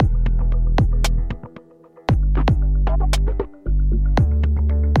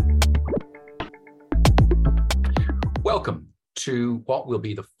to what will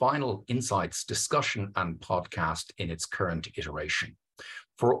be the final Insights discussion and podcast in its current iteration.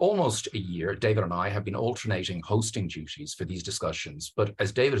 For almost a year, David and I have been alternating hosting duties for these discussions, but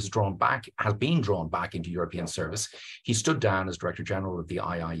as David has been drawn back into European service, he stood down as Director General of the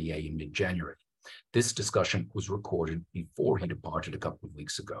IIEA in mid-January. This discussion was recorded before he departed a couple of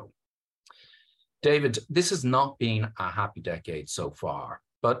weeks ago. David, this has not been a happy decade so far,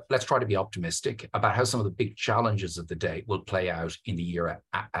 but let's try to be optimistic about how some of the big challenges of the day will play out in the year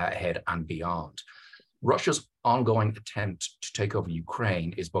ahead and beyond. Russia's ongoing attempt to take over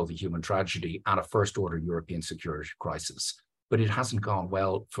Ukraine is both a human tragedy and a first-order European security crisis, but it hasn't gone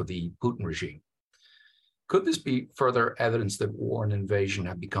well for the Putin regime. Could this be further evidence that war and invasion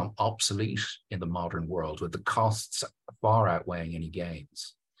have become obsolete in the modern world, with the costs far outweighing any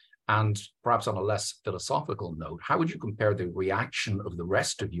gains? And perhaps on a less philosophical note, how would you compare the reaction of the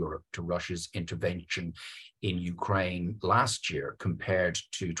rest of Europe to Russia's intervention in Ukraine last year compared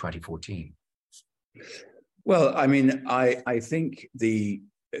to 2014? Well, I mean, I think the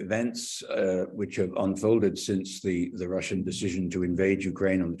events which have unfolded since the Russian decision to invade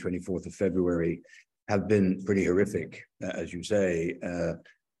Ukraine on the 24th of February have been pretty horrific, as you say,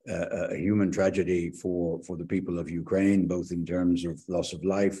 a human tragedy for the people of Ukraine, both in terms of loss of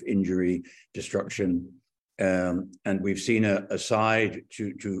life, injury, destruction. And we've seen a side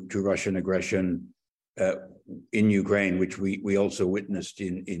to Russian aggression in Ukraine, which we also witnessed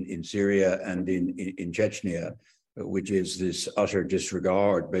in Syria and in Chechnya, which is this utter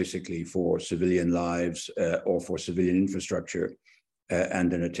disregard basically for civilian lives or for civilian infrastructure,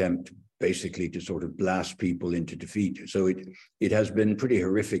 and an attempt basically to sort of blast people into defeat. So it has been pretty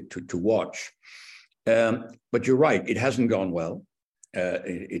horrific to watch. But you're right, it hasn't gone well.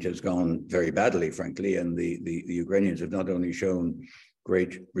 It has gone very badly, frankly, and the Ukrainians have not only shown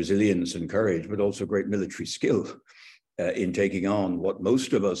great resilience and courage, but also great military skill in taking on what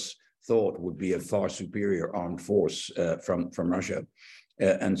most of us thought would be a far superior armed force from Russia,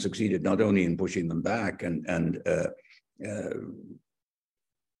 and succeeded not only in pushing them back and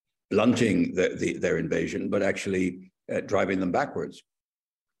blunting their invasion, but actually driving them backwards.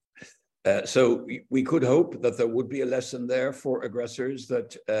 So we could hope that there would be a lesson there for aggressors,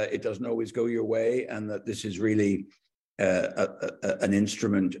 that it doesn't always go your way, and that this is really an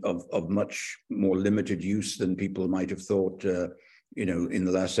instrument of much more limited use than people might have thought, in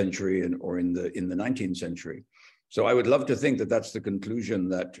the last century or in the 19th century. So I would love to think that that's the conclusion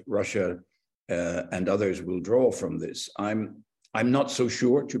that Russia and others will draw from this. I'm not so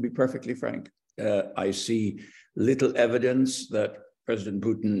sure, to be perfectly frank. I see little evidence that President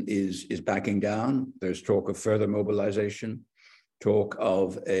Putin is backing down. There's talk of further mobilization, talk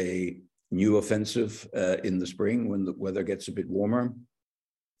of a new offensive in the spring when the weather gets a bit warmer.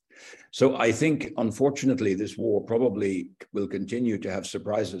 So I think, unfortunately, this war probably will continue to have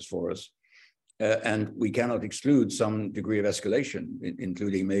surprises for us. And we cannot exclude some degree of escalation,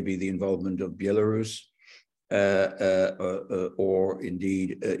 including maybe the involvement of Belarus, or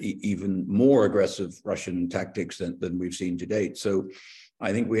indeed even more aggressive Russian tactics than we've seen to date. So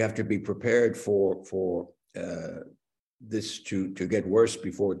I think we have to be prepared for this to get worse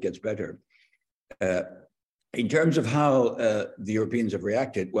before it gets better. In terms of how the Europeans have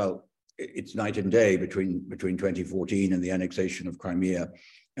reacted, well, it's night and day between 2014 and the annexation of Crimea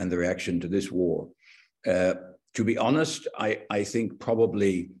and the reaction to this war. To be honest, I think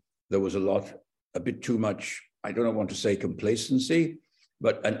probably there was a bit too much, I don't want to say complacency,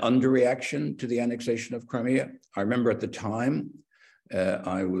 but an underreaction to the annexation of Crimea. I remember at the time,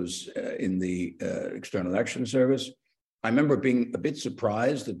 I was in the External Action Service. I remember being a bit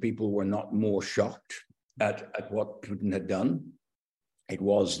surprised that people were not more shocked at what Putin had done. It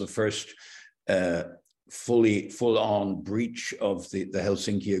was the first full-on breach of the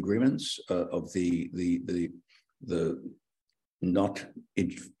Helsinki agreements, of the not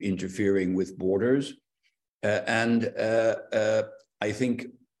interfering with borders. And I think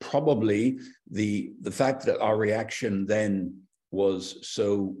probably the fact that our reaction then was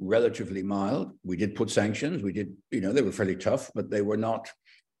so relatively mild. We did put sanctions. We did, they were fairly tough, but they were not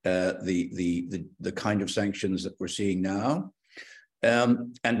the kind of sanctions that we're seeing now.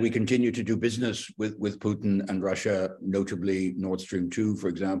 And we continue to do business with Putin and Russia, notably Nord Stream 2, for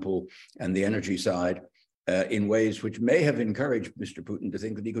example, and the energy side, in ways which may have encouraged Mr. Putin to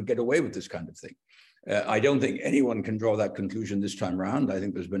think that he could get away with this kind of thing. I don't think anyone can draw that conclusion this time around. I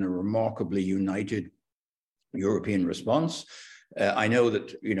think there's been a remarkably united European response. I know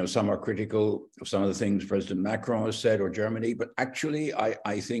that some are critical of some of the things President Macron has said, or Germany, but actually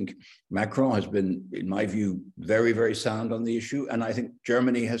I think Macron has been, in my view, very, very sound on the issue. And I think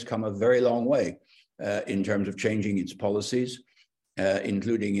Germany has come a very long way in terms of changing its policies.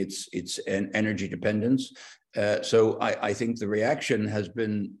 including its energy dependence. So I think the reaction has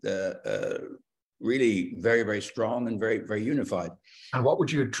been really very, very strong and very, very unified. And what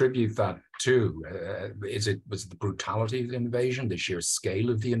would you attribute that to? Was it the brutality of the invasion, the sheer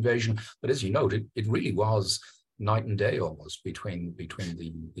scale of the invasion? But as you noted, it really was night and day almost between the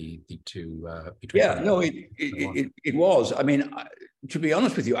two. It was. I mean, to be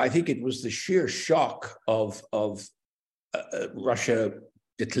honest with you, I think it was the sheer shock of Russia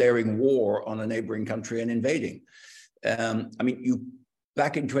declaring war on a neighboring country and invading. I mean,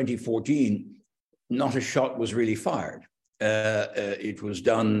 back in 2014, not a shot was really fired. It was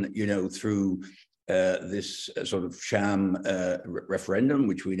done, through this sort of sham referendum,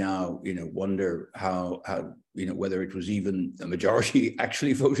 which we now, wonder how whether it was even a majority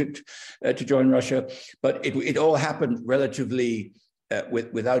actually voted to join Russia. But it all happened relatively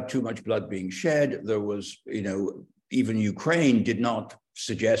without too much blood being shed. There was, even Ukraine did not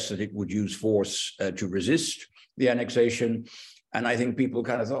suggest that it would use force to resist the annexation. And I think people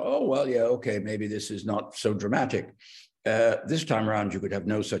kind of thought, oh, well, yeah, okay, maybe this is not so dramatic. This time around, you could have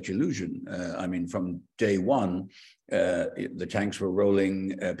no such illusion. I mean, from day one, the tanks were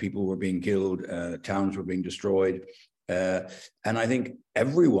rolling, people were being killed, towns were being destroyed. And I think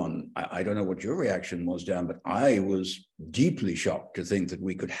everyone, I don't know what your reaction was, Dan, but I was deeply shocked to think that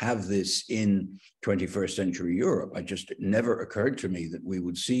we could have this in 21st century Europe. It just never occurred to me that we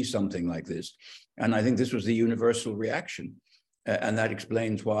would see something like this. And I think this was the universal reaction. And that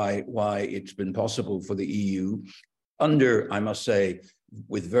explains why it's been possible for the EU, under, I must say,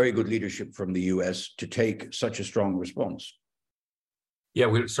 with very good leadership from the US, to take such a strong response. Yeah,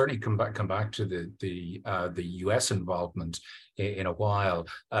 we'll certainly come back to the US involvement in a while.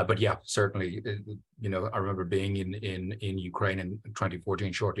 But yeah, certainly, I remember being in Ukraine in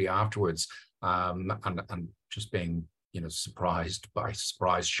 2014, shortly afterwards, and just being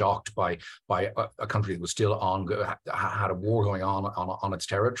shocked by a country that was still had a war going on its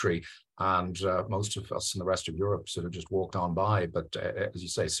territory, and most of us in the rest of Europe sort of just walked on by. But as you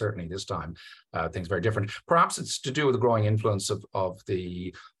say, certainly this time things are very different. Perhaps it's to do with the growing influence of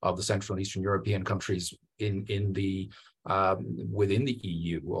the Central and Eastern European countries in the within the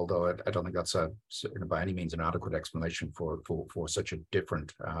EU. Although I don't think that's by any means an adequate explanation for such a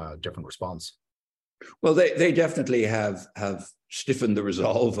different response. Well, they definitely have stiffened the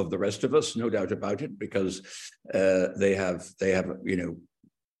resolve of the rest of us, no doubt about it, because they have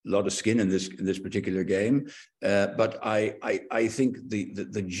a lot of skin in this particular game. But I think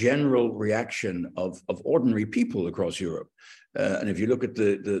the general reaction of ordinary people across Europe, and if you look at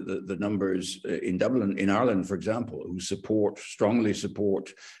the numbers in Dublin, in Ireland, for example, who strongly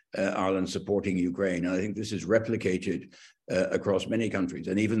support Ireland supporting Ukraine, and I think this is replicated across many countries.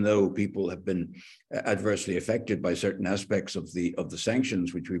 And even though people have been adversely affected by certain aspects of the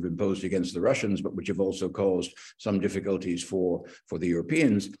sanctions which we've imposed against the Russians, but which have also caused some difficulties for the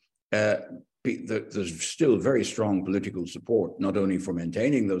Europeans, there's still very strong political support, not only for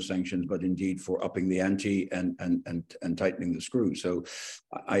maintaining those sanctions, but indeed for upping the ante and tightening the screw. So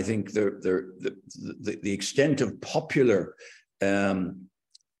I think the extent of popular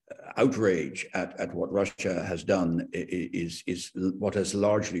outrage at what Russia has done is what has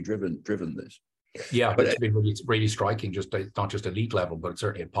largely driven this. Yeah, but it's been really striking, not just elite level, but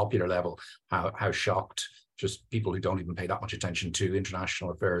certainly at popular level, how shocked just people who don't even pay that much attention to international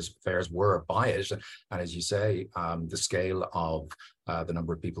affairs were by it. And as you say, the scale of the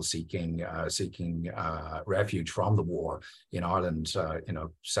number of people seeking refuge from the war in Ireland,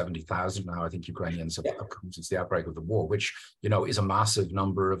 70,000 now, I think, Ukrainians have come since the outbreak of the war, which, is a massive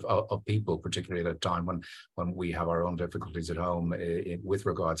number of people, particularly at a time when we have our own difficulties at home with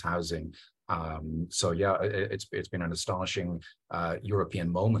regards to housing. So yeah, it's been an astonishing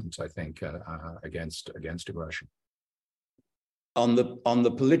European moment, I think, against aggression. On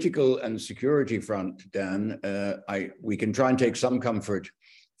the political and security front, Dan, we can try and take some comfort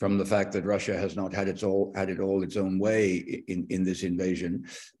from the fact that Russia has not had it all its own way in this invasion,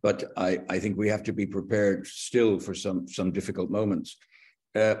 but I think we have to be prepared still for some difficult moments.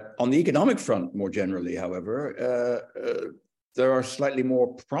 On the economic front, more generally, however, there are slightly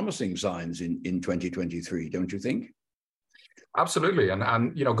more promising signs in 2023, don't you think? Absolutely,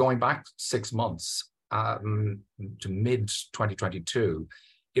 and going back 6 months to mid 2022,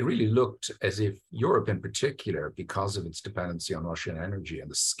 it really looked as if Europe, in particular, because of its dependency on Russian energy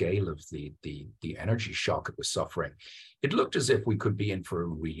and the scale of the energy shock it was suffering, it looked as if we could be in for a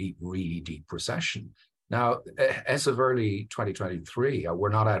really, really deep recession. Now, as of early 2023, we're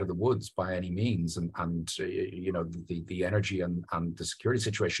not out of the woods by any means, and the energy and the security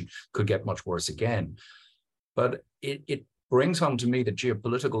situation could get much worse again. But it brings home to me that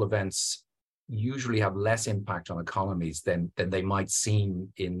geopolitical events usually have less impact on economies than they might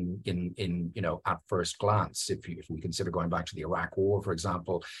seem in at first glance. If we consider going back to the Iraq War, for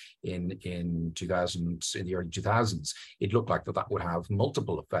example, in the early 2000s, it looked like that would have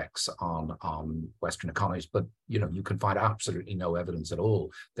multiple effects on Western economies. But you can find absolutely no evidence at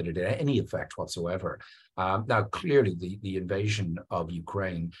all that it had any effect whatsoever. Now, clearly, the invasion of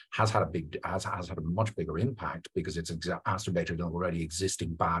Ukraine has had a much bigger impact because it's exacerbated an already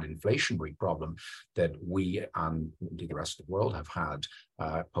existing bad inflationary problem that we and indeed the rest of the world have had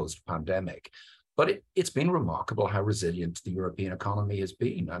post-pandemic. But it's been remarkable how resilient the European economy has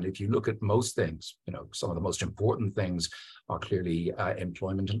been. And if you look at most things, some of the most important things are clearly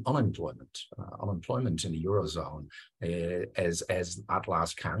employment and unemployment. Unemployment in the Eurozone, as at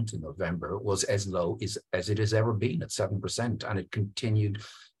last count in November, was as low as it has ever been at 7%. And it continued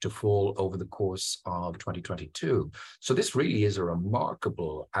to fall over the course of 2022. So this really is a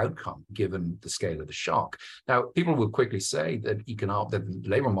remarkable outcome given the scale of the shock. Now, people will quickly say that the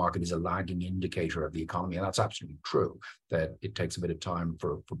labor market is a lagging indicator of the economy, and that's absolutely true, that it takes a bit of time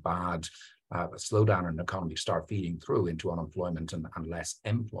for bad slowdown in the economy to start feeding through into unemployment and less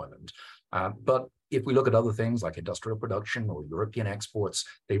employment. But if we look at other things like industrial production or European exports,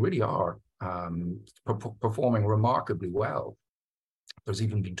 they really are performing remarkably well. There's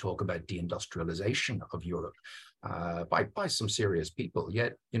even been talk about deindustrialization of Europe by some serious people.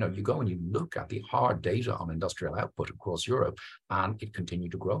 Yet, you go and you look at the hard data on industrial output across Europe, and it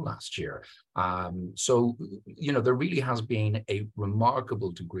continued to grow last year. So, there really has been a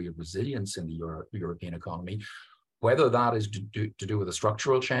remarkable degree of resilience in the European economy. Whether that is to do with a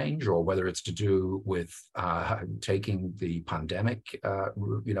structural change or whether it's to do with taking the pandemic,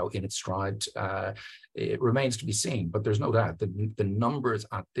 in its stride, it remains to be seen. But there's no doubt that the numbers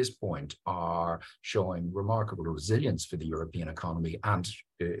at this point are showing remarkable resilience for the European economy and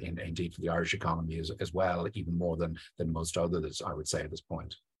indeed for the Irish economy as well, even more than most others, I would say, at this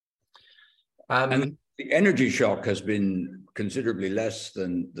point. And the energy shock has been considerably less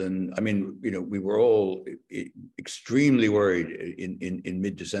than we were all extremely worried in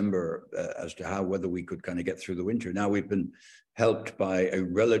mid-December as to whether we could kind of get through the winter. Now we've been helped by a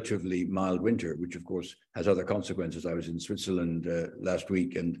relatively mild winter, which of course has other consequences. I was in Switzerland last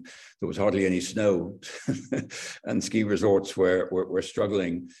week and there was hardly any snow and ski resorts were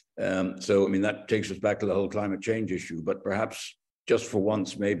struggling. So, that takes us back to the whole climate change issue, but perhaps just for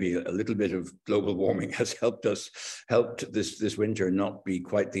once, maybe a little bit of global warming has helped this winter not be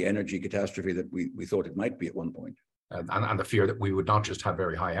quite the energy catastrophe that we thought it might be at one point. And the fear that we would not just have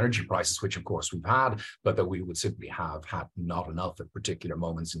very high energy prices, which of course we've had, but that we would simply have had not enough at particular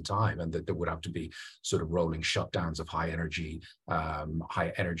moments in time, and that there would have to be sort of rolling shutdowns of high energy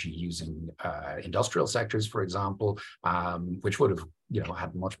using industrial sectors, for example, which would have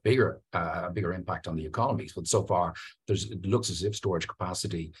had much bigger impact on the economies. But so far, it looks as if storage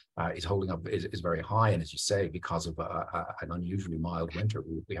capacity is holding up, is very high. And as you say, because of an unusually mild winter,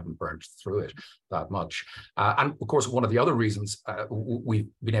 we haven't burned through it that much. And of course, one of the other reasons we've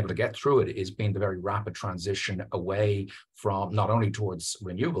been able to get through it is being the very rapid transition away from not only towards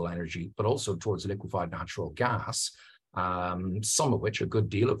renewable energy, but also towards liquefied natural gas. Some of which, a good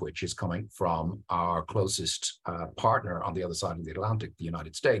deal of which, is coming from our closest partner on the other side of the Atlantic, the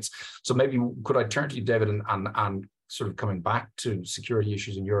United States. So maybe could I turn to you, David, and sort of coming back to security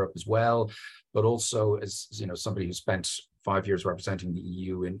issues in Europe as well, but also as somebody who spent 5 years representing the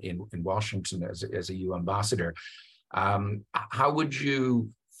EU in Washington as a EU ambassador. How would you,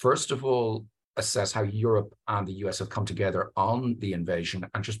 first of all, assess how Europe and the US have come together on the invasion,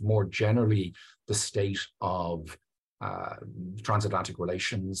 and just more generally the state of transatlantic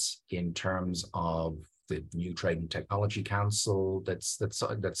relations in terms of the new Trade and Technology Council that's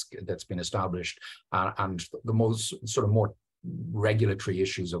been established, and the most sort of more regulatory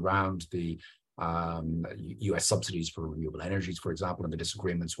issues around the US subsidies for renewable energies, for example, and the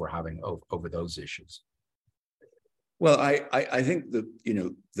disagreements we're having over those issues? Well, I think that,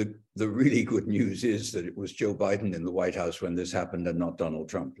 the really good news is that it was Joe Biden in the White House when this happened and not Donald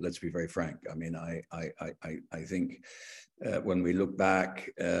Trump. Let's be very frank. I think when we look back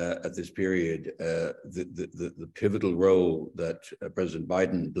at this period, the pivotal role that President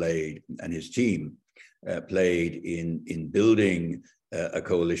Biden played and his team played in building a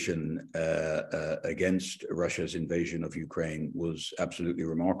coalition against Russia's invasion of Ukraine was absolutely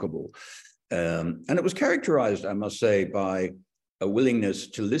remarkable. And it was characterized, I must say, by a willingness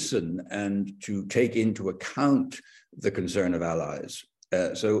to listen and to take into account the concern of allies.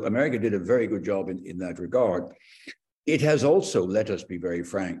 So America did a very good job in that regard. It has also, let us be very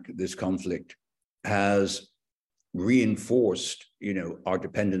frank, this conflict has reinforced, our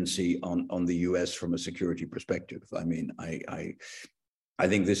dependency on the US from a security perspective. I mean, I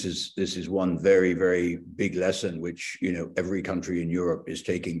think this is one very, very big lesson, which, every country in Europe is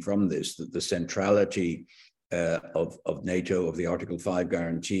taking from this, that the centrality of NATO, of the Article 5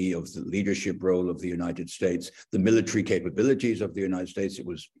 guarantee, of the leadership role of the United States, the military capabilities of the United States. It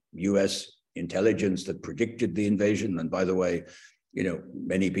was US intelligence that predicted the invasion. And by the way,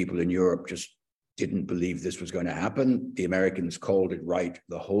 many people in Europe just didn't believe this was going to happen. The Americans called it right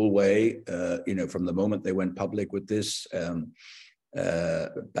the whole way, from the moment they went public with this.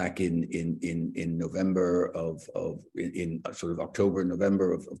 Back in November in sort of October,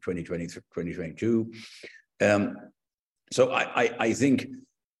 November of 2022. So I think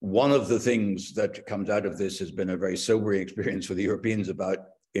one of the things that comes out of this has been a very sobering experience for the Europeans about,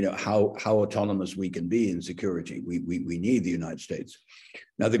 how autonomous we can be in security. We need the United States.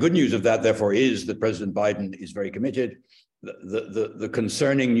 Now, the good news of that, therefore, is that President Biden is very committed. The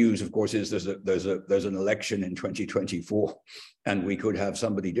concerning news, of course, is there's an election in 2024, and we could have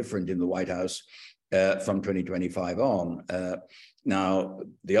somebody different in the White House from 2025 on. Now,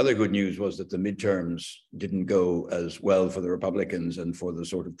 the other good news was that the midterms didn't go as well for the Republicans and for the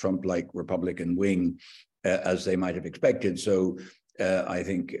sort of Trump-like Republican wing as they might have expected. So I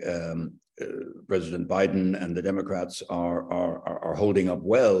think President Biden and the Democrats are holding up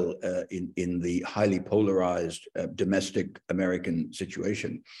well in the highly polarized domestic American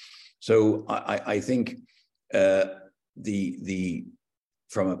situation. So I think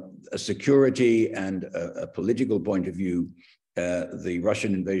from a security and a political point of view, the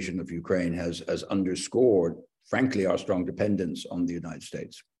Russian invasion of Ukraine has underscored, frankly, our strong dependence on the United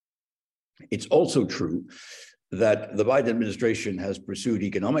States. It's also true that the Biden administration has pursued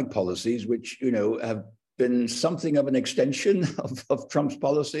economic policies which, have been something of an extension of Trump's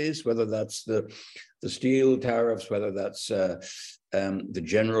policies, whether that's the steel tariffs, whether that's the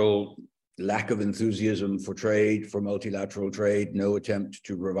general lack of enthusiasm for trade, for multilateral trade, no attempt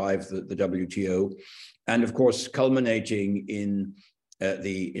to revive the WTO, and of course, culminating in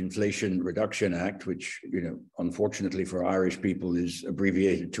the Inflation Reduction Act, which, unfortunately for Irish people is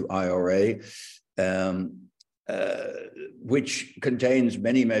abbreviated to IRA, which contains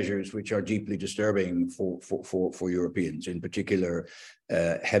many measures which are deeply disturbing for Europeans, in particular,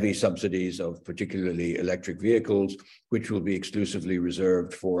 heavy subsidies of particularly electric vehicles, which will be exclusively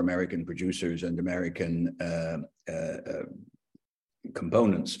reserved for American producers and American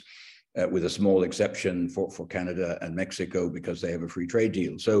components, with a small exception for Canada and Mexico because they have a free trade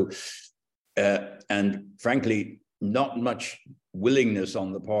deal. So, and frankly, not much willingness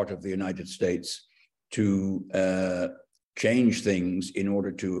on the part of the United States to change things in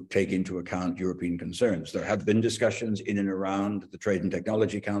order to take into account European concerns. There have been discussions in and around the Trade and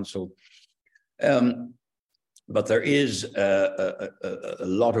Technology Council, but there is a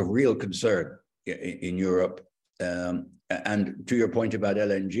lot of real concern in Europe. And to your point about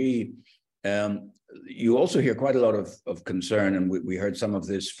LNG, you also hear quite a lot of concern, and we heard some of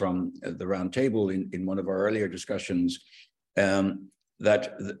this from the roundtable in one of our earlier discussions,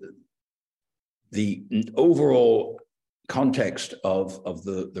 that the overall context of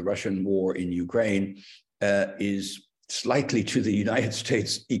the Russian war in Ukraine is slightly to the United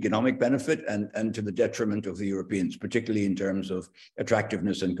States' economic benefit and to the detriment of the Europeans, particularly in terms of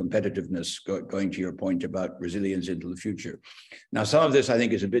attractiveness and competitiveness, going to your point about resilience into the future. Now, some of this I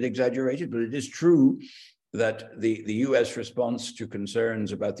think is a bit exaggerated, but it is true that the US response to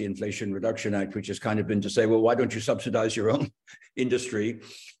concerns about the Inflation Reduction Act, which has kind of been to say, well, why don't you subsidize your own industry,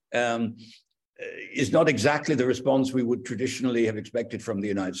 is not exactly the response we would traditionally have expected from the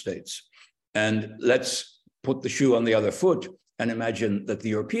United States. And let's put the shoe on the other foot and imagine that the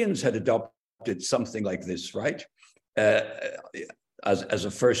Europeans had adopted something like this, right? As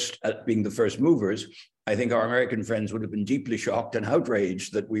a first, being the first movers, I think our American friends would have been deeply shocked and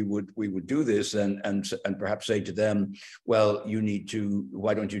outraged that we would do this and perhaps say to them, well, you need to,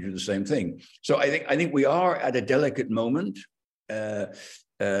 why don't you do the same thing? So I think we are at a delicate moment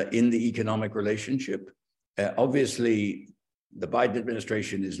in the economic relationship. Obviously, the Biden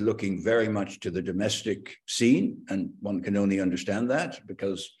administration is looking very much to the domestic scene, and one can only understand that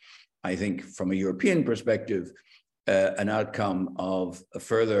because I think from a European perspective, an outcome of a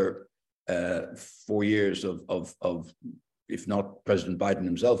further 4 years of, if not President Biden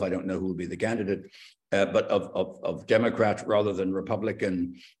himself, I don't know who will be the candidate, but of Democrat rather than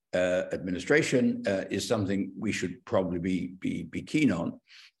Republican administration is something we should probably be keen on.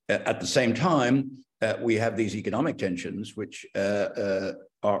 At the same time, we have these economic tensions, which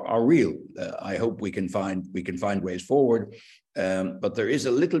are real. I hope we can find ways forward. But there is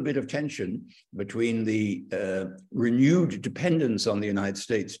a little bit of tension between the renewed dependence on the United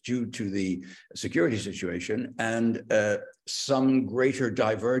States due to the security situation and some greater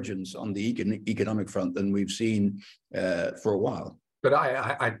divergence on the economic front than we've seen for a while. But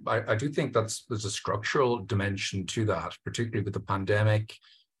I do think there's a structural dimension to that, particularly with the pandemic,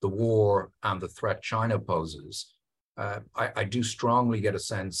 the war, and the threat China poses. I do strongly get a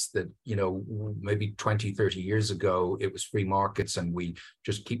sense that, maybe 20, 30 years ago, it was free markets and we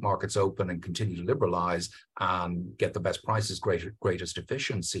just keep markets open and continue to liberalize and get the best prices, greatest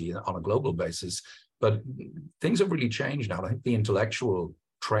efficiency on a global basis. But things have really changed now. I think the intellectual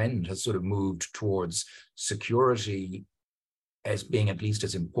trend has sort of moved towards security as being at least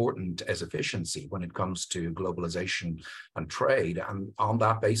as important as efficiency when it comes to globalization and trade. And on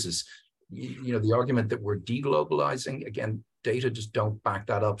that basis, the argument that we're deglobalizing, again, data just don't back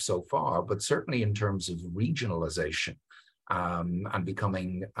that up so far, but certainly in terms of regionalization and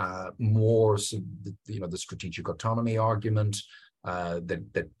becoming more, the strategic autonomy argument,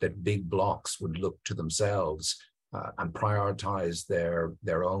 that big blocs would look to themselves and prioritize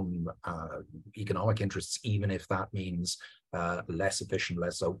their own economic interests, even if that means less efficient,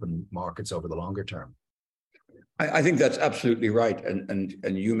 less open markets over the longer term. I think that's absolutely right, and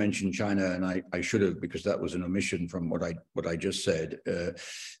you mentioned China, and I should have, because that was an omission from what I just said.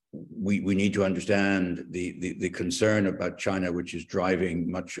 We need to understand the concern about China, which is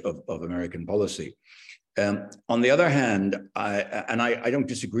driving much of American policy. On the other hand, I don't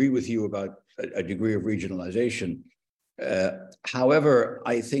disagree with you about a degree of regionalization. However,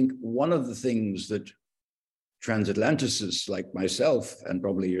 I think one of the things that transatlanticists like myself and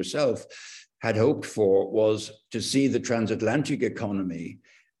probably yourself had hoped for was to see the transatlantic economy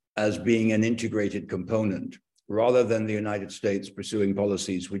as being an integrated component, rather than the United States pursuing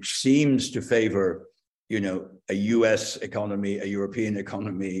policies which seems to favor, a US economy, a European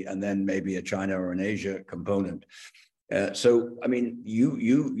economy, and then maybe a China or an Asia component. So, I mean,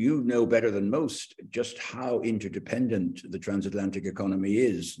 you know better than most just how interdependent the transatlantic economy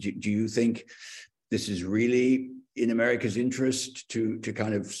is. Do you think this is really in America's interest to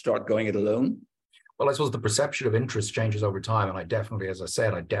kind of start going it alone? Well, I suppose the perception of interest changes over time. And I definitely, as I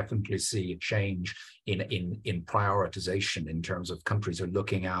said, I definitely see a change in prioritization in terms of countries are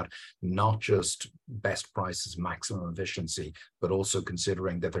looking at not just best prices, maximum efficiency, but also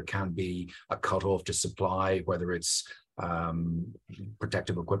considering that there can be a cutoff to supply, whether it's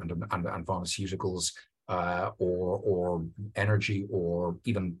protective equipment and pharmaceuticals, or energy, or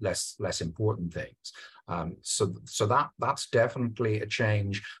even less important things. So that's definitely a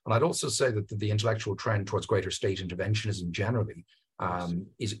change. And I'd also say that the intellectual trend towards greater state interventionism generally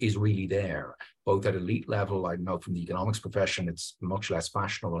is really there, both at elite level. I know from the economics profession, it's much less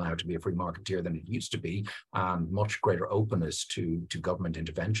fashionable now to be a free marketeer than it used to be, and much greater openness to government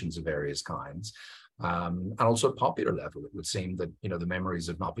interventions of various kinds. And also at popular level, it would seem that, the memories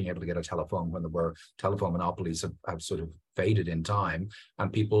of not being able to get a telephone when there were telephone monopolies have sort of faded in time,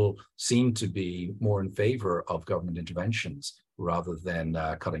 and people seem to be more in favor of government interventions rather than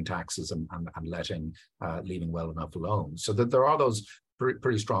cutting taxes and leaving well enough alone. So that there are those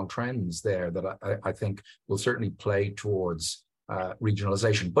pretty strong trends there that I think will certainly play towards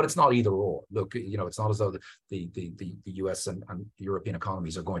regionalization, but it's not either or. Look, it's not as though the US and European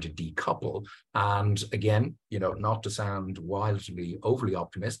economies are going to decouple. And again, not to sound wildly overly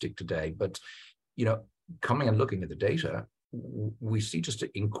optimistic today, but coming and looking at the data, we see just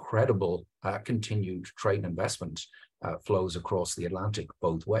incredible continued trade and investment flows across the Atlantic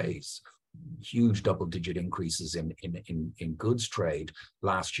both ways. Huge double-digit increases in goods trade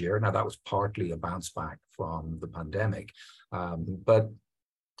last year. Now, that was partly a bounce back from the pandemic. But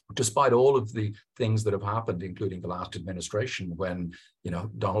despite all of the things that have happened, including the last administration, when,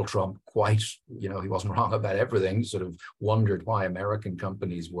 Donald Trump he wasn't wrong about everything, sort of wondered why American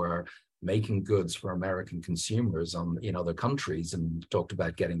companies were making goods for American consumers in other countries, and talked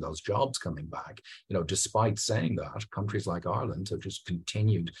about getting those jobs coming back. Despite saying that, countries like Ireland have just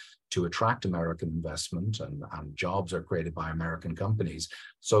continued to attract American investment, and jobs are created by American companies.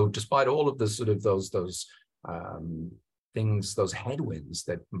 So despite all of the sort of those things, those headwinds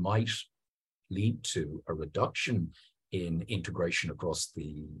that might lead to a reduction in integration across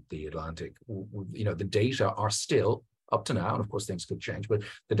the Atlantic, the data are still, up to now, and of course things could change, but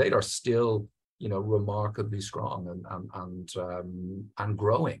the data are still, remarkably strong and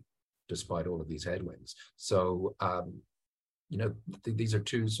growing despite all of these headwinds. So these are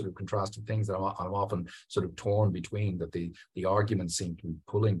two sort of contrasting things that I'm often sort of torn between, that the arguments seem to be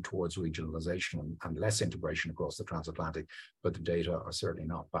pulling towards regionalization and less integration across the transatlantic, but the data are certainly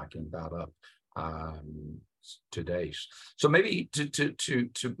not backing that up to date. So maybe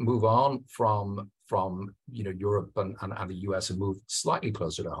to move on from Europe and the US and move slightly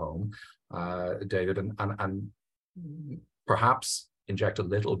closer to home, David, and perhaps inject a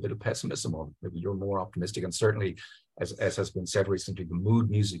little bit of pessimism, or maybe you're more optimistic. And certainly, as has been said recently, the mood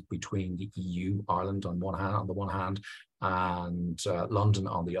music between the EU, Ireland on the one hand, and London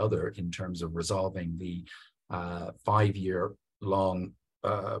on the other, in terms of resolving the 5-year-long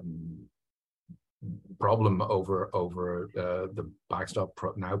problem over the backstop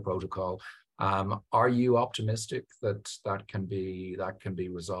now protocol. Are you optimistic that can be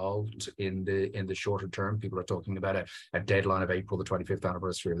resolved in the shorter term? People are talking about a deadline of April, the 25th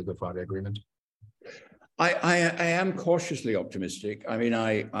anniversary of the Good Friday Agreement. I am cautiously optimistic. I mean,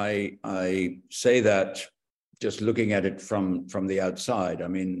 I say that just looking at it from the outside. I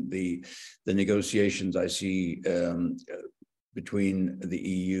mean, the negotiations I see between the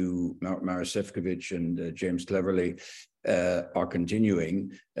EU, Maroš Šefčovič and James Cleverly, are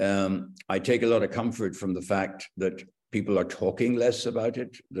continuing. I take a lot of comfort from the fact that people are talking less about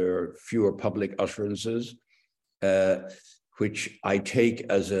it. There are fewer public utterances, which I take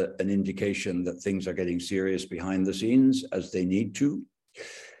as an indication that things are getting serious behind the scenes, as they need to.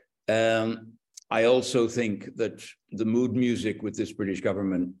 I also think that the mood music with this British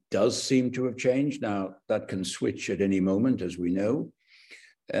government does seem to have changed. Now, that can switch at any moment, as we know.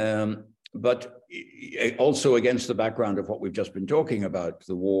 But also against the background of what we've just been talking about,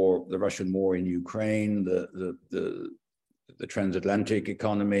 the war, the Russian war in Ukraine, the transatlantic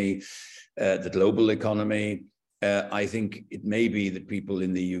economy, the global economy, I think it may be that people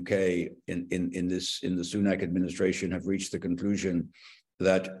in the UK, in the Sunak administration, have reached the conclusion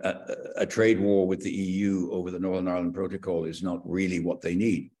that a trade war with the EU over the Northern Ireland Protocol is not really what they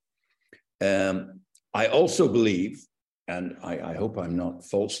need. I also believe, and I hope I'm not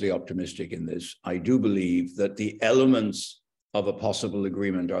falsely optimistic in this, I do believe that the elements of a possible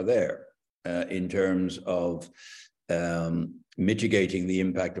agreement are there in terms of mitigating the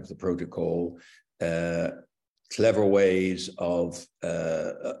impact of the protocol, clever ways of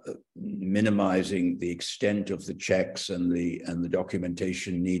minimizing the extent of the checks and the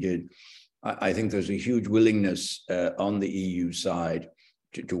documentation needed. I think there's a huge willingness on the EU side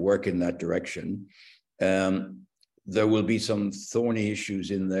to work in that direction. There will be some thorny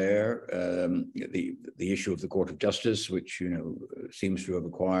issues in there. The issue of the Court of Justice, which seems to have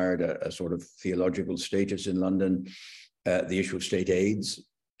acquired a sort of theological status in London. The issue of state aids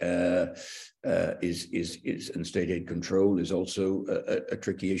and state aid control is also a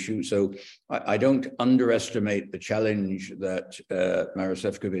tricky issue. So I don't underestimate the challenge that Maroš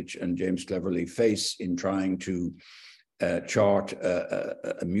Šefčovič and James Cleverly face in trying to chart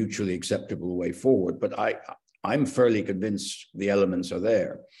a mutually acceptable way forward. But I'm fairly convinced the elements are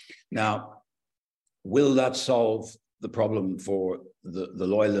there. Now, will that solve the problem for the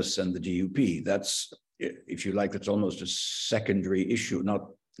loyalists and the DUP? That's, if you like, that's almost a secondary issue, not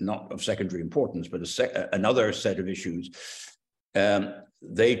of secondary importance, but another set of issues.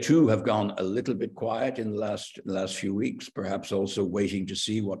 They too have gone a little bit quiet in the last few weeks, perhaps also waiting to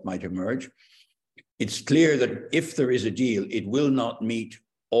see what might emerge. It's clear that if there is a deal, it will not meet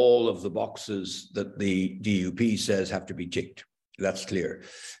all of the boxes that the DUP says have to be ticked. That's clear.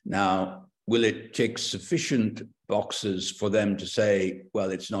 Now, will it tick sufficient boxes for them to say, well,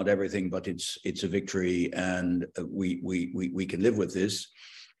 it's not everything, but it's a victory, and we can live with this?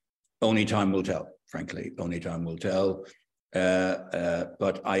 Only time will tell, frankly. Only time will tell.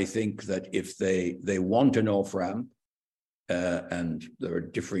 But I think that if they want an off-ramp, and there are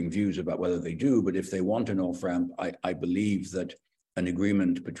differing views about whether they do, but if they want an off-ramp, I believe that an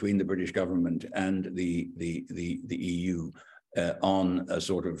agreement between the British government and the EU on a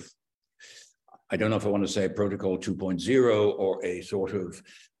sort of, I don't know if I want to say Protocol 2.0 or a sort of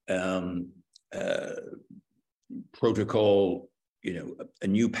protocol, a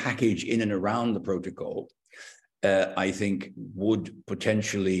new package in and around the protocol, I think would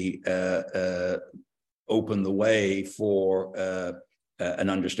potentially open the way for an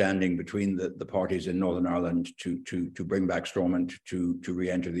understanding between the parties in Northern Ireland to bring back Stormont to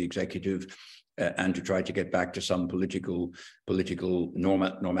re-enter the executive and to try to get back to some political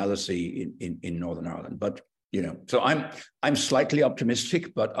normalcy in Northern Ireland. But so I'm slightly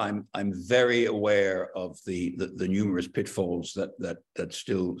optimistic, but I'm very aware of the numerous pitfalls that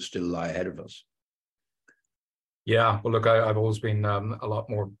still lie ahead of us. Yeah, well, look, I've always been a lot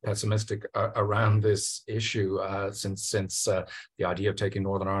more pessimistic around this issue since the idea of taking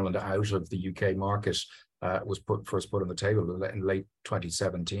Northern Ireland out of the UK market was first put on the table in late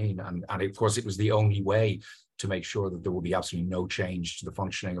 2017, and of course it was the only way to make sure that there will be absolutely no change to the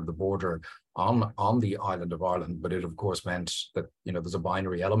functioning of the border on the island of Ireland. But it of course meant that there's a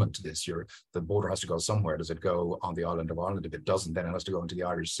binary element to this. The border has to go somewhere. Does it go on the island of Ireland? If it doesn't, then it has to go into the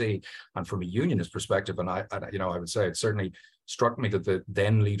Irish Sea. And from a unionist perspective, and I would say it certainly struck me that the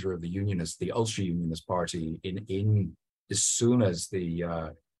then leader of the Unionists, the Ulster Unionist Party, in as soon as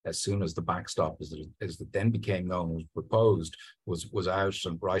the backstop, as it then became known, was proposed, was out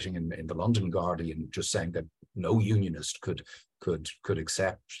and writing in the London Guardian, just saying that no unionist could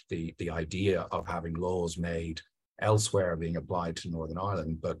accept the idea of having laws made elsewhere being applied to Northern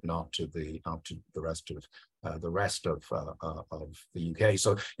Ireland, but not to the rest of the UK.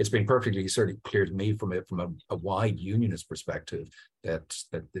 So it's been perfectly certainly clear to me from a wide unionist perspective that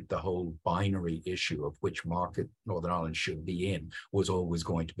the whole binary issue of which market Northern Ireland should be in was always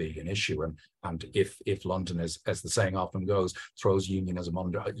going to be an issue. And if London, as the saying often goes, throws unionism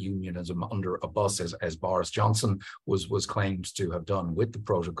under a bus, as Boris Johnson was claimed to have done with the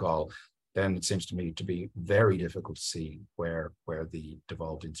protocol, then it seems to me to be very difficult to see where the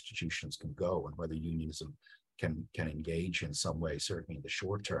devolved institutions can go and whether unionism can engage in some way, certainly in the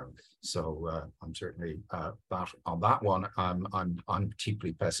short term. So I'm certainly on that one. I'm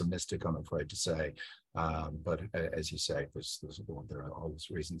deeply pessimistic, I'm afraid to say. But as you say, there are always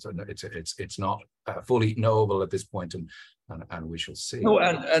reasons, and it's not fully knowable at this point, and we shall see. No,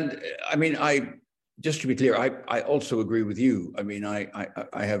 and I mean, just to be clear, I also agree with you. I mean, I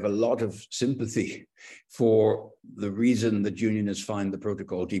have a lot of sympathy for the reason that unionists find the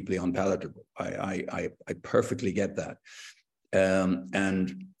protocol deeply unpalatable. I perfectly get that.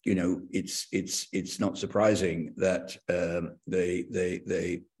 And it's not surprising that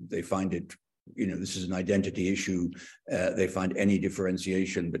they find it, this is an identity issue. They find any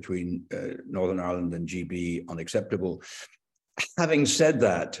differentiation between Northern Ireland and GB unacceptable. Having said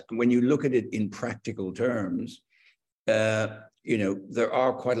that, when you look at it in practical terms, there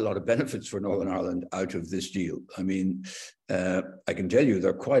are quite a lot of benefits for Northern Ireland out of this deal. I mean, I can tell you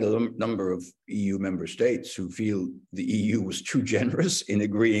there are quite a number of EU member states who feel the EU was too generous in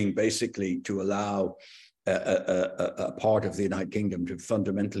agreeing basically to allow a part of the United Kingdom to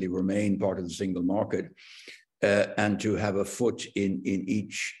fundamentally remain part of the single market and to have a foot in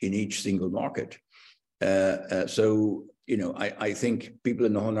each single market. So I think people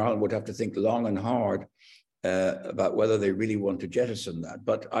in Northern Ireland would have to think long and hard about whether they really want to jettison that.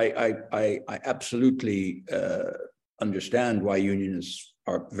 But I absolutely understand why unionists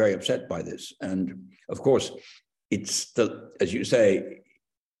are very upset by this. And of course, it's as you say,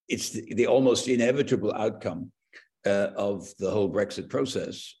 it's the almost inevitable outcome of the whole Brexit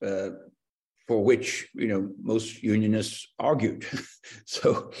process, for which most unionists argued.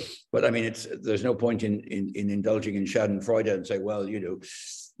 So, but I mean, there's no point in indulging in Schadenfreude and say, well,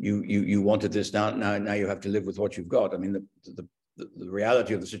 you wanted this now you have to live with what you've got. I mean, the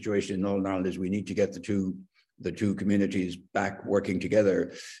reality of the situation in Northern Ireland is we need to get the two communities back working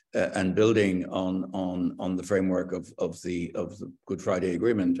together and building on the framework of the Good Friday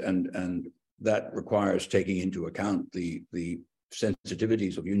Agreement, and that requires taking into account the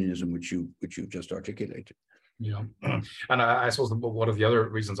sensitivities of unionism, which you just articulated. Yeah, and I suppose one of the other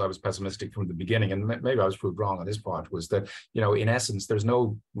reasons I was pessimistic from the beginning, and maybe I was proved wrong on this part, was that in essence there's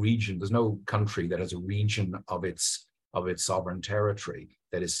no region, there's no country that has a region of its sovereign territory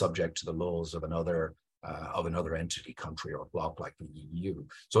that is subject to the laws of another entity, country, or bloc like the EU.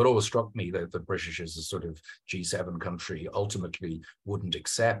 So it always struck me that the British, as a sort of G7 country, ultimately wouldn't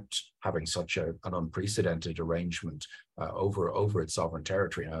accept having such an unprecedented arrangement over its sovereign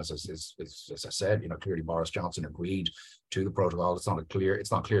territory. And as I said, clearly Boris Johnson agreed to the protocol. It's not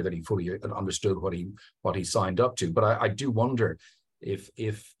clear that he fully understood what he signed up to. But I do wonder if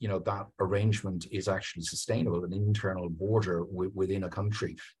that arrangement is actually sustainable, an internal border within a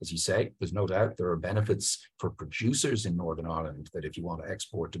country. As you say, there's no doubt there are benefits for producers in Northern Ireland, that if you want to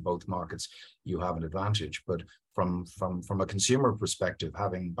export to both markets, you have an advantage. But from a consumer perspective,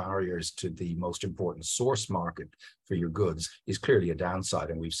 having barriers to the most important source market for your goods is clearly a downside,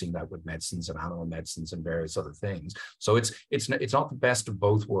 and we've seen that with medicines and animal medicines and various other things. So it's not the best of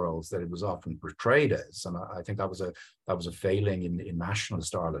both worlds that it was often portrayed as, and I think that was a failing in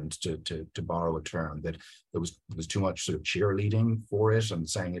nationalist Ireland, to borrow a term, that there was too much sort of cheerleading for it and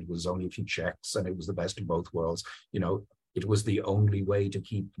saying it was only a few checks and it was the best of both worlds. It was the only way to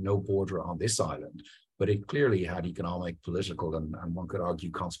keep no border on this island. But it clearly had economic, political, and one could argue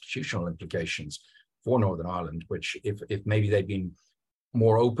constitutional implications for Northern Ireland, which if maybe they'd been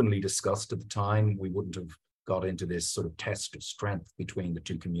more openly discussed at the time, we wouldn't have got into this sort of test of strength between the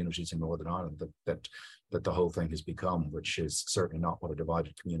two communities in Northern Ireland that the whole thing has become, which is certainly not what a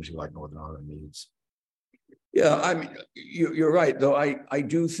divided community like Northern Ireland needs. Yeah, I mean, you're right, though I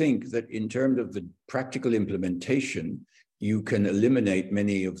do think that in terms of the practical implementation, you can eliminate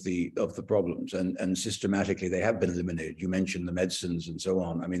many of the problems, and systematically they have been eliminated. You mentioned the medicines and so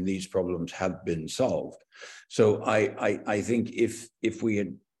on. I mean, these problems have been solved. So I think if we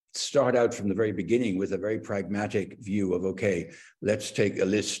had start out from the very beginning with a very pragmatic view of, okay, let's take a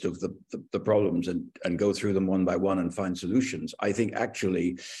list of the problems and go through them one by one and find solutions, I think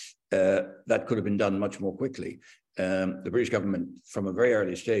actually that could have been done much more quickly. The British government, from a very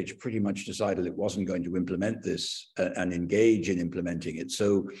early stage, pretty much decided it wasn't going to implement this and engage in implementing it.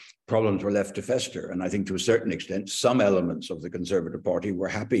 So problems were left to fester. And I think to a certain extent, some elements of the Conservative Party were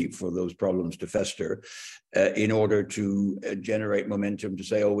happy for those problems to fester in order to generate momentum to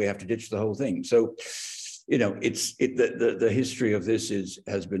say, oh, we have to ditch the whole thing. So, you know, the history of this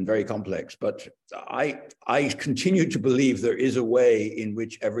has been very complex, but I continue to believe there is a way in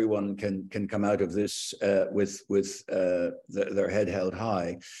which everyone can come out of this with their head held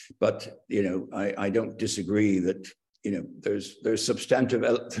high. But you know, I don't disagree that, you know, there's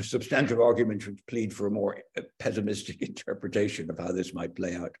substantive arguments which plead for a more pessimistic interpretation of how this might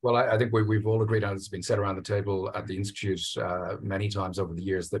play out. Well, I think we've all agreed, and it's been said around the table at the Institute many times over the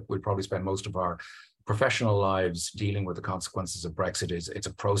years, that we probably spend most of our professional lives dealing with the consequences of Brexit. It's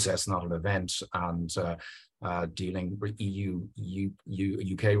a process, not an event, and dealing with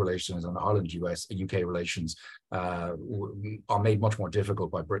UK relations and Ireland UK relations are made much more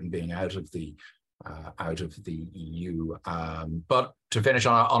difficult by Britain being out of the EU. But to finish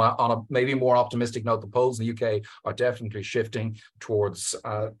on a maybe more optimistic note, the polls in the UK are definitely shifting towards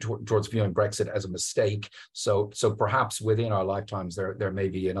viewing Brexit as a mistake. So perhaps within our lifetimes there may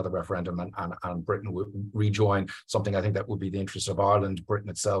be another referendum and Britain will rejoin, something I think that would be the interest of Ireland,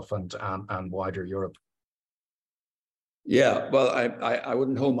 Britain itself, and wider Europe. Yeah, well, I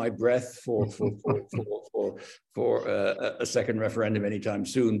wouldn't hold my breath for a second referendum anytime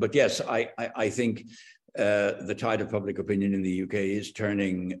soon. But yes, I think the tide of public opinion in the UK is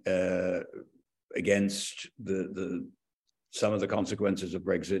turning against some of the consequences of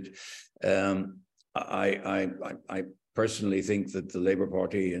Brexit. I personally think that the Labour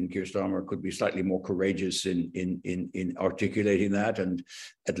Party and Keir Starmer could be slightly more courageous in articulating that, and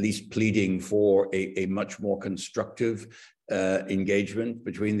at least pleading for a much more constructive engagement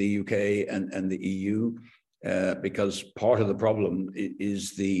between the UK and the EU, because part of the problem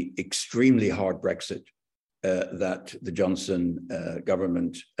is the extremely hard Brexit that the Johnson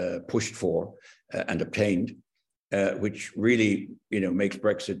government pushed for and obtained. Which really, you know, makes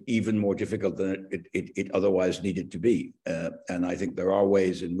Brexit even more difficult than it otherwise needed to be. And I think there are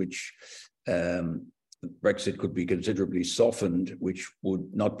ways in which Brexit could be considerably softened, which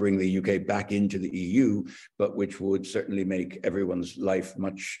would not bring the UK back into the EU, but which would certainly make everyone's life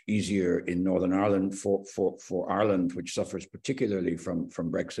much easier in Northern Ireland, for Ireland, which suffers particularly from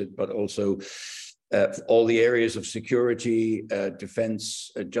Brexit, but also all the areas of security,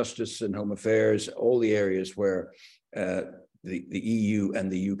 defense, justice and home affairs, all the areas where the EU and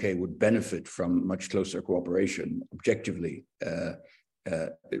the UK would benefit from much closer cooperation objectively,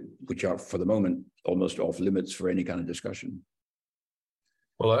 which are for the moment almost off limits for any kind of discussion.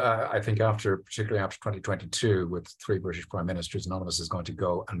 Well, I think particularly after 2022, with 3 British prime ministers, none of us is going to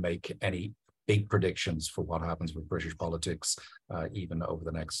go and make any big predictions for what happens with British politics, even over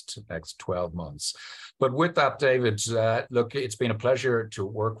the next 12 months. But with that, David, look, it's been a pleasure to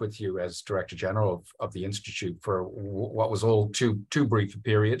work with you as Director General of the Institute for what was all too brief a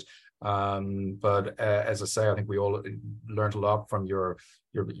period. But as I say, I think we all learned a lot from your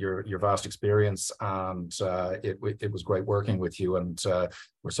vast experience, and it was great working with you. And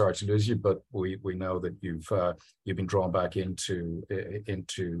we're sorry to lose you, but we know that you've been drawn back into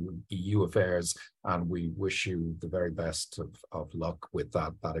EU affairs, and we wish you the very best of luck with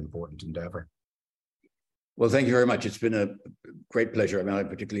that important endeavour. Well, thank you very much. It's been a great pleasure. I mean, I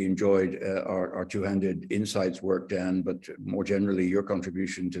particularly enjoyed our two-handed insights work, Dan, but more generally, your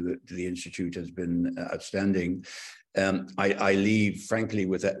contribution to the Institute has been outstanding. I leave, frankly,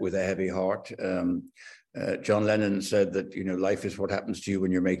 with a heavy heart. John Lennon said that, you know, life is what happens to you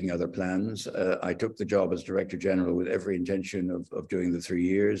when you're making other plans. I took the job as Director General with every intention of doing the 3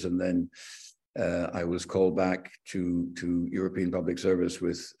 years, and then I was called back to European Public Service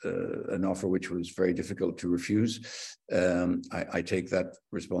with an offer which was very difficult to refuse. I take that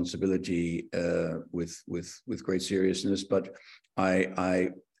responsibility with great seriousness, but I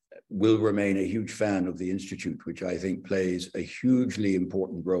will remain a huge fan of the Institute, which I think plays a hugely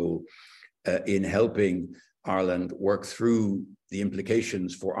important role in helping Ireland work through the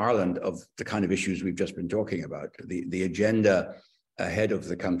implications for Ireland of the kind of issues we've just been talking about. The agenda ahead of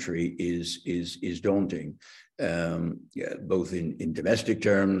the country is daunting, both in domestic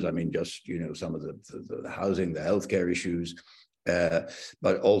terms. I mean, just some of the housing, the healthcare issues,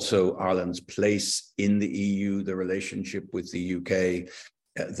 but also Ireland's place in the EU, the relationship with the UK,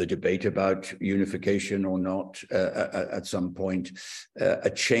 the debate about unification or not at some point, a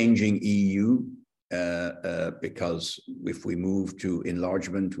changing EU, because if we move to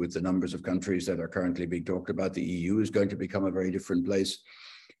enlargement with the numbers of countries that are currently being talked about, the EU is going to become a very different place.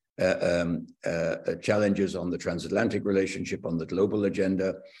 Challenges on the transatlantic relationship, on the global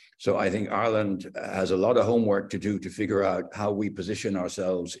agenda. So I think Ireland has a lot of homework to do to figure out how we position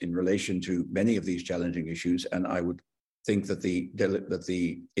ourselves in relation to many of these challenging issues. And I would think that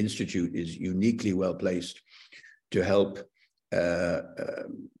the Institute is uniquely well placed to help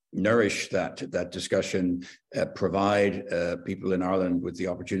nourish that discussion, provide people in Ireland with the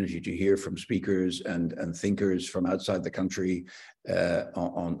opportunity to hear from speakers and thinkers from outside the country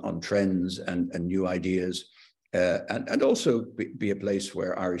on trends and new ideas, and also be a place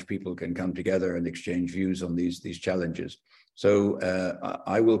where Irish people can come together and exchange views on these challenges. So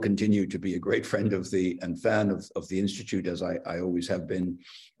I will continue to be a great friend of and fan of the Institute, as I always have been,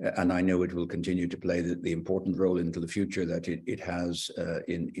 and I know it will continue to play the important role into the future that it has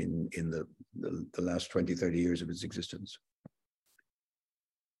in the last 20, 30 years of its existence.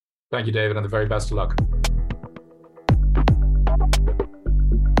 Thank you, David, and the very best of luck.